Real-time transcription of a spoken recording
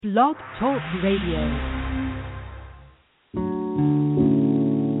Blog Talk Radio.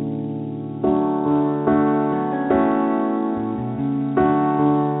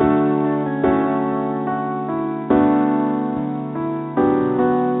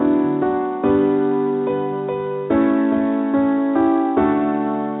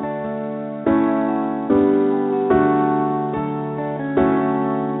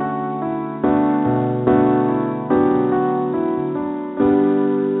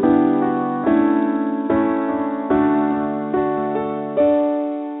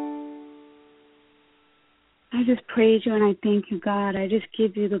 I just praise you and I thank you, God. I just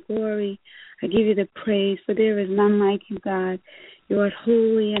give you the glory. I give you the praise, for there is none like you, God. You are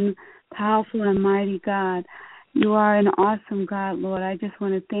holy and powerful and mighty, God. You are an awesome God, Lord. I just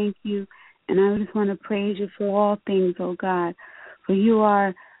want to thank you, and I just want to praise you for all things, oh God. For you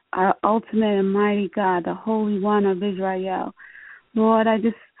are our ultimate and mighty God, the Holy One of Israel. Lord, I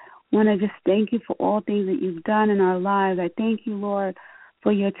just want to just thank you for all things that you've done in our lives. I thank you, Lord,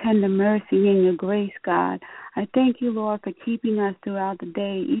 for your tender mercy and your grace, God. I thank you, Lord, for keeping us throughout the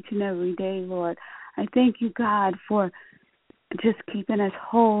day, each and every day, Lord. I thank you, God, for just keeping us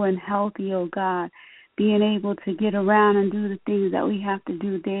whole and healthy, oh God, being able to get around and do the things that we have to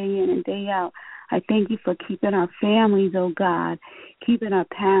do day in and day out. I thank you for keeping our families, oh God, keeping our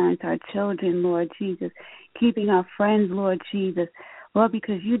parents, our children, Lord Jesus, keeping our friends, Lord Jesus. Lord,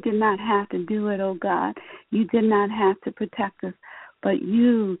 because you did not have to do it, oh God. You did not have to protect us, but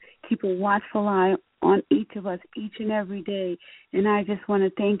you keep a watchful eye on each of us each and every day. And I just want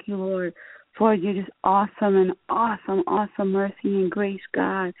to thank you, Lord, for your just awesome mercy and grace,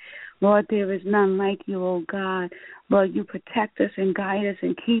 God. Lord, there is none like you, oh God. Lord, you protect us and guide us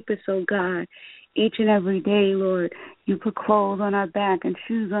and keep us, oh God, each and every day, Lord. You put clothes on our back and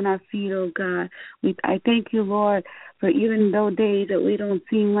shoes on our feet, oh God. I thank you, Lord, for even those days that we don't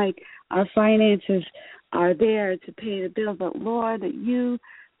seem like our finances are there to pay the bill, but Lord, that you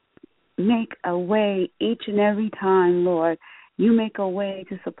make a way each and every time, Lord. You make a way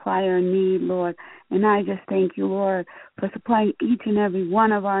to supply our need, Lord. And I just thank you, Lord, for supplying each and every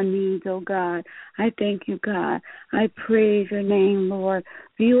one of our needs, oh God. I thank you, God. I praise your name, Lord.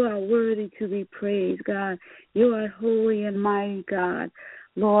 For you are worthy to be praised, God. You are holy and mighty, God.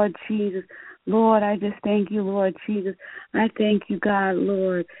 Lord Jesus. Lord, I just thank you, Lord Jesus. I thank you, God,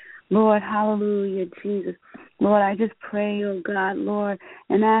 Lord. Lord, hallelujah, Jesus. Lord, I just pray, oh God, Lord,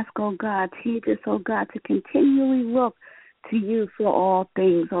 and ask, oh God, teach us, oh God, to continually look to you for all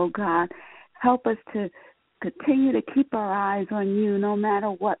things, oh God. Help us to continue to keep our eyes on you no matter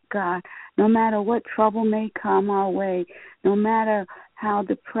what, God, no matter what trouble may come our way, no matter how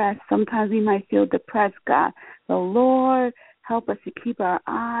depressed. Sometimes we might feel depressed, God. So, Lord, help us to keep our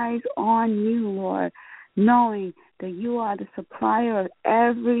eyes on you, Lord, knowing that you are the supplier of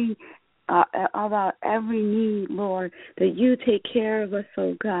our every need, Lord, that you take care of us,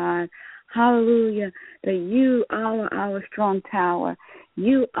 oh God. Hallelujah, that you are our strong tower.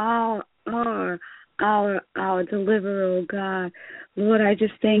 You are our deliverer, oh God. Lord, I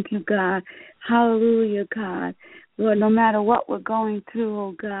just thank you, God. Hallelujah, God. Lord, no matter what we're going through,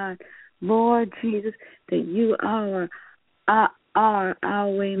 oh God, Lord Jesus, that you are our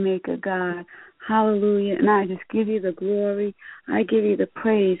way maker, God. Hallelujah. And I just give you the glory. I give you the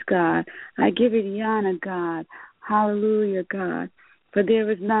praise, God. I give you the honor, God. Hallelujah, God. For there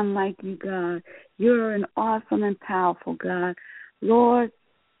is none like you, God. You're an awesome and powerful God. Lord,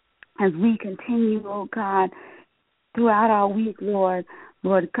 as we continue, oh God, throughout our week, Lord,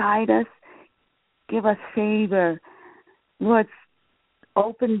 guide us, give us favor. Lord,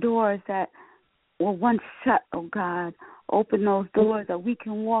 open doors that were once shut, oh God. Open those doors that we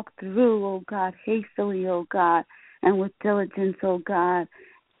can walk through, oh God, hastily, oh God, and with diligence, oh God,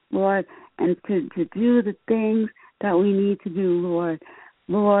 Lord, and to do the things that we need to do, Lord.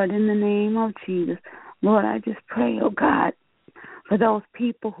 Lord, in the name of Jesus, Lord, I just pray, oh God, for those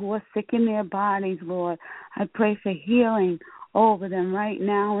people who are sick in their bodies, Lord. I pray for healing over them right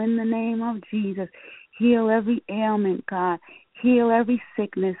now in the name of Jesus. Heal every ailment, God. Heal every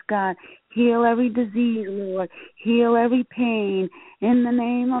sickness, God. Heal every disease, Lord. Heal every pain in the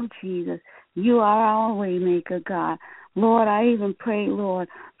name of Jesus. You are our way maker, God. Lord, I even pray, Lord,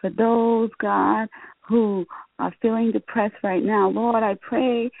 for those, God, who are feeling depressed right now. Lord, I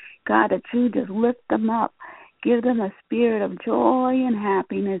pray, God, that you just lift them up. Give them a spirit of joy and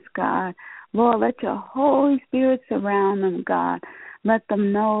happiness, God. Lord, let your Holy Spirit surround them, God. Let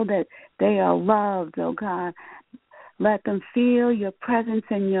them know that they are loved, oh God. Let them feel your presence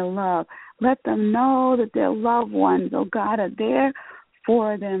and your love. Let them know that their loved ones, oh God, are there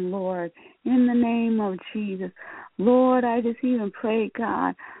for them, Lord, in the name of Jesus. Lord, I just even pray,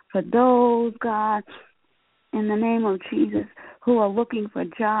 God, for those, God, in the name of Jesus, who are looking for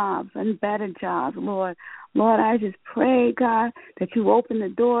jobs and better jobs, Lord. Lord, I just pray, God, that you open the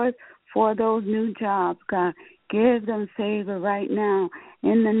doors for those new jobs, God. Give them favor right now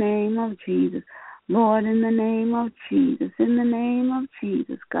in the name of Jesus. Lord, in the name of Jesus, in the name of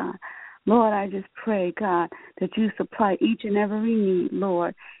Jesus, God. Lord, I just pray, God, that you supply each and every need,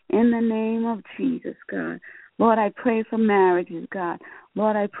 Lord, in the name of Jesus, God. Lord, I pray for marriages, God.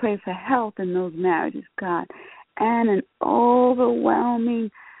 Lord, I pray for health in those marriages, God, and an overwhelming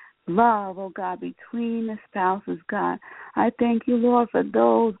love, oh God, between the spouses, God. I thank you, Lord, for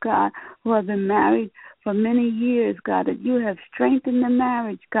those, God, who have been married for many years, God, that you have strengthened the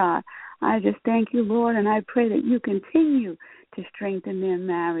marriage, God. I just thank you, Lord, and I pray that you continue to strengthen their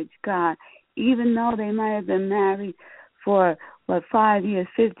marriage, God, even though they might have been married for, 5 years,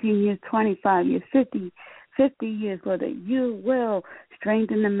 15 years, 25 years, 50 years, Lord, that you will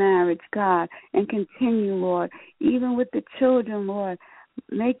strengthen the marriage, God, and continue, Lord, even with the children, Lord,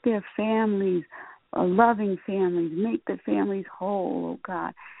 make their families loving families, make the families whole, oh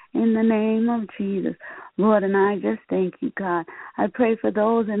God, in the name of Jesus, Lord, and I just thank you, God. I pray for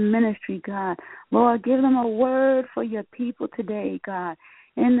those in ministry, God. Lord, give them a word for your people today, God,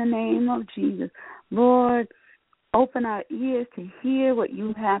 in the name of Jesus. Lord, open our ears to hear what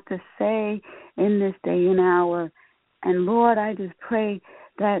you have to say in this day and hour. And, Lord, I just pray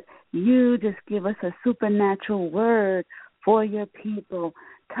that you just give us a supernatural word for your people.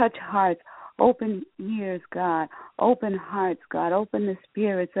 Touch hearts. Open ears, God. Open hearts, God. Open the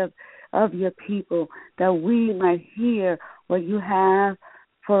spirits of your people that we might hear what you have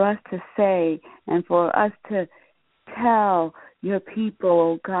for us to say and for us to tell your people,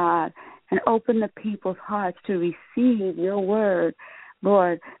 oh God, and open the people's hearts to receive your word,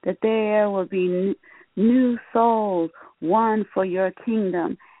 Lord, that there will be new souls won for your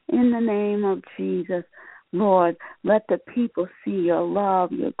kingdom. In the name of Jesus, Lord, let the people see your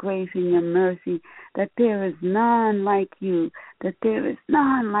love, your grace, and your mercy, that there is none like you, that there is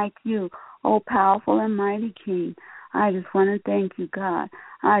none like you, O powerful and mighty King. I just want to thank you, God.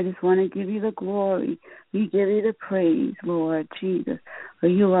 I just want to give you the glory. We give you the praise, Lord Jesus, for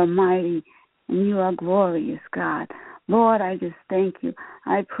you are mighty and you are glorious, God. Lord, I just thank you.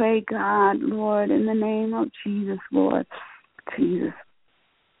 I pray, God, Lord, in the name of Jesus, Lord, Jesus,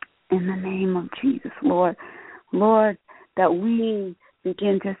 in the name of Jesus, Lord, that we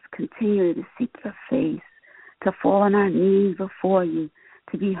begin to continue to seek your face, to fall on our knees before you,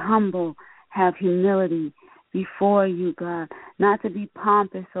 to be humble, have humility before you, God, not to be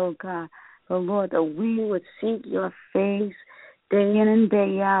pompous, oh God, but Lord, that we would seek your face day in and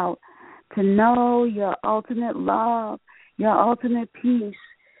day out, to know your ultimate love, your ultimate peace,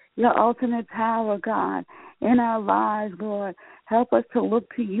 your ultimate power, God, in our lives, Lord. Help us to look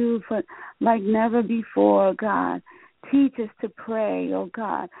to you for like never before, God. Teach us to pray, oh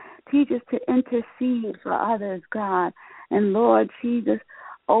God. Teach us to intercede for others, God. And Lord Jesus,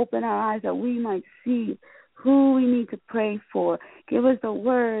 open our eyes that we might see who we need to pray for. Give us the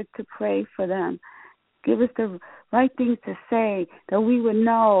word to pray for them. Give us the right things to say, that we would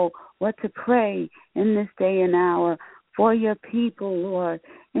know what to pray in this day and hour for your people, Lord,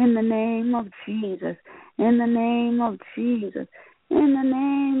 in the name of Jesus, in the name of Jesus, in the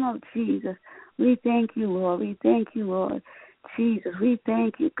name of Jesus. We thank you, Lord. We thank you, Lord. Jesus, we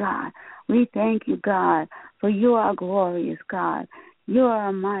thank you, God. We thank you, God, for you are glorious, God. You are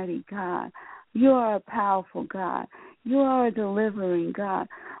a mighty God. You are a powerful God. You are a delivering God.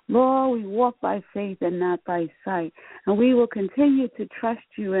 Lord, we walk by faith and not by sight, and we will continue to trust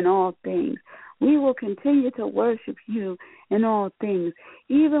you in all things. We will continue to worship you in all things,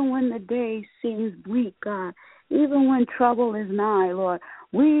 even when the day seems bleak, God, even when trouble is nigh, Lord.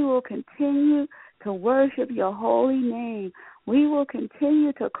 We will continue to worship your holy name. We will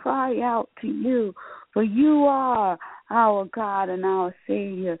continue to cry out to you, for you are our God and our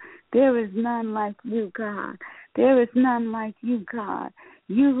Savior. There is none like you, God. There is none like you, God.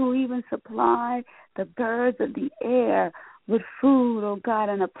 You who even supply the birds of the air with food, oh God,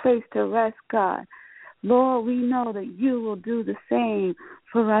 and a place to rest, God. Lord, we know that you will do the same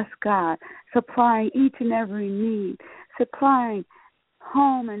for us, God, supplying each and every need, supplying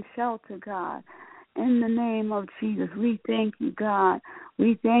home and shelter, God. In the name of Jesus, we thank you, God.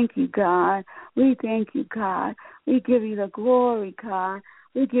 We thank you, God. We thank you, God. We give you the glory, God.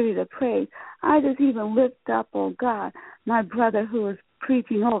 We give you the praise. I just even lift up, oh God, my brother who is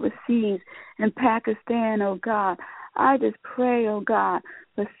preaching overseas in Pakistan, oh God. I just pray, oh God,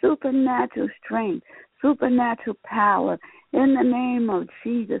 for supernatural strength, supernatural power in the name of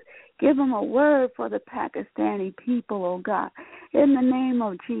Jesus. Give them a word for the Pakistani people, oh God. In the name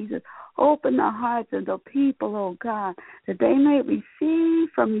of Jesus, open the hearts of the people, oh God, that they may receive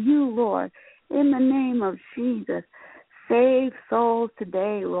from you, Lord. In the name of Jesus, save souls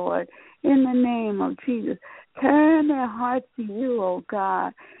today, Lord. In the name of Jesus, turn their hearts to you, oh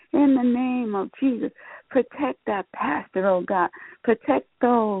God. In the name of Jesus, protect that pastor, oh God. Protect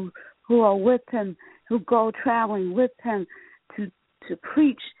those who are with him, who go traveling with him to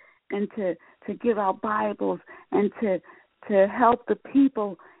preach and to give out Bibles and to help the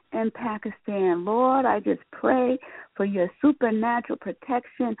people in Pakistan. Lord, I just pray for your supernatural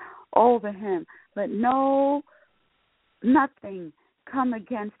protection over him. Let nothing come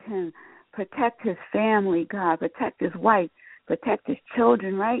against him. Protect his family, God. Protect his wife. Protect his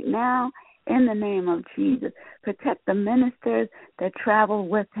children right now in the name of Jesus. Protect the ministers that travel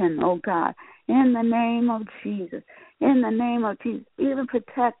with him, oh God, in the name of Jesus. In the name of Jesus. Even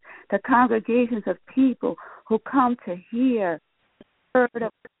protect the congregations of people who come to hear the word of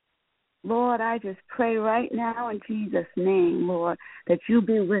God. Lord, I just pray right now in Jesus' name, Lord, that you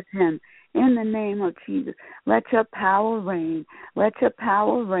be with him. In the name of Jesus, let your power reign. Let your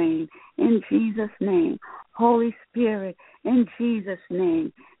power reign in Jesus' name. Holy Spirit, in Jesus'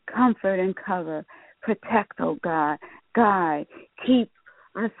 name, comfort and cover. Protect, oh God. Guide. Keep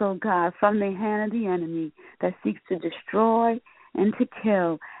us, oh God, from the hand of the enemy that seeks to destroy and to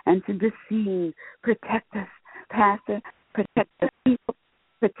kill and to deceive. Protect us, Pastor. Protect the people.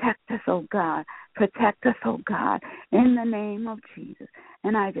 Protect us, oh God. Protect us, oh God, in the name of Jesus.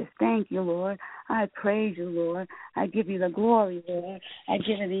 And I just thank you, Lord. I praise you, Lord. I give you the glory, Lord. I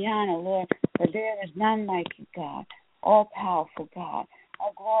give you the honor, Lord, for there is none like you, God. All-powerful God.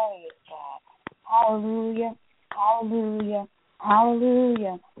 A glorious God. Hallelujah. Hallelujah.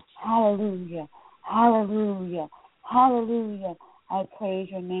 Hallelujah. Hallelujah. Hallelujah. Hallelujah. I praise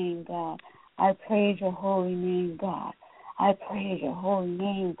your name, God. I praise your holy name, God. I praise your holy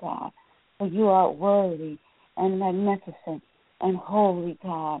name, God, for you are worthy and magnificent and holy,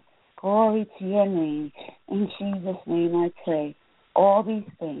 God. Glory to your name. In Jesus' name I pray all these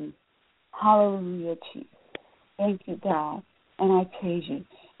things. Hallelujah, Jesus. Thank you, God, and I praise you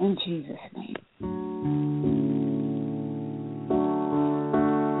in Jesus' name.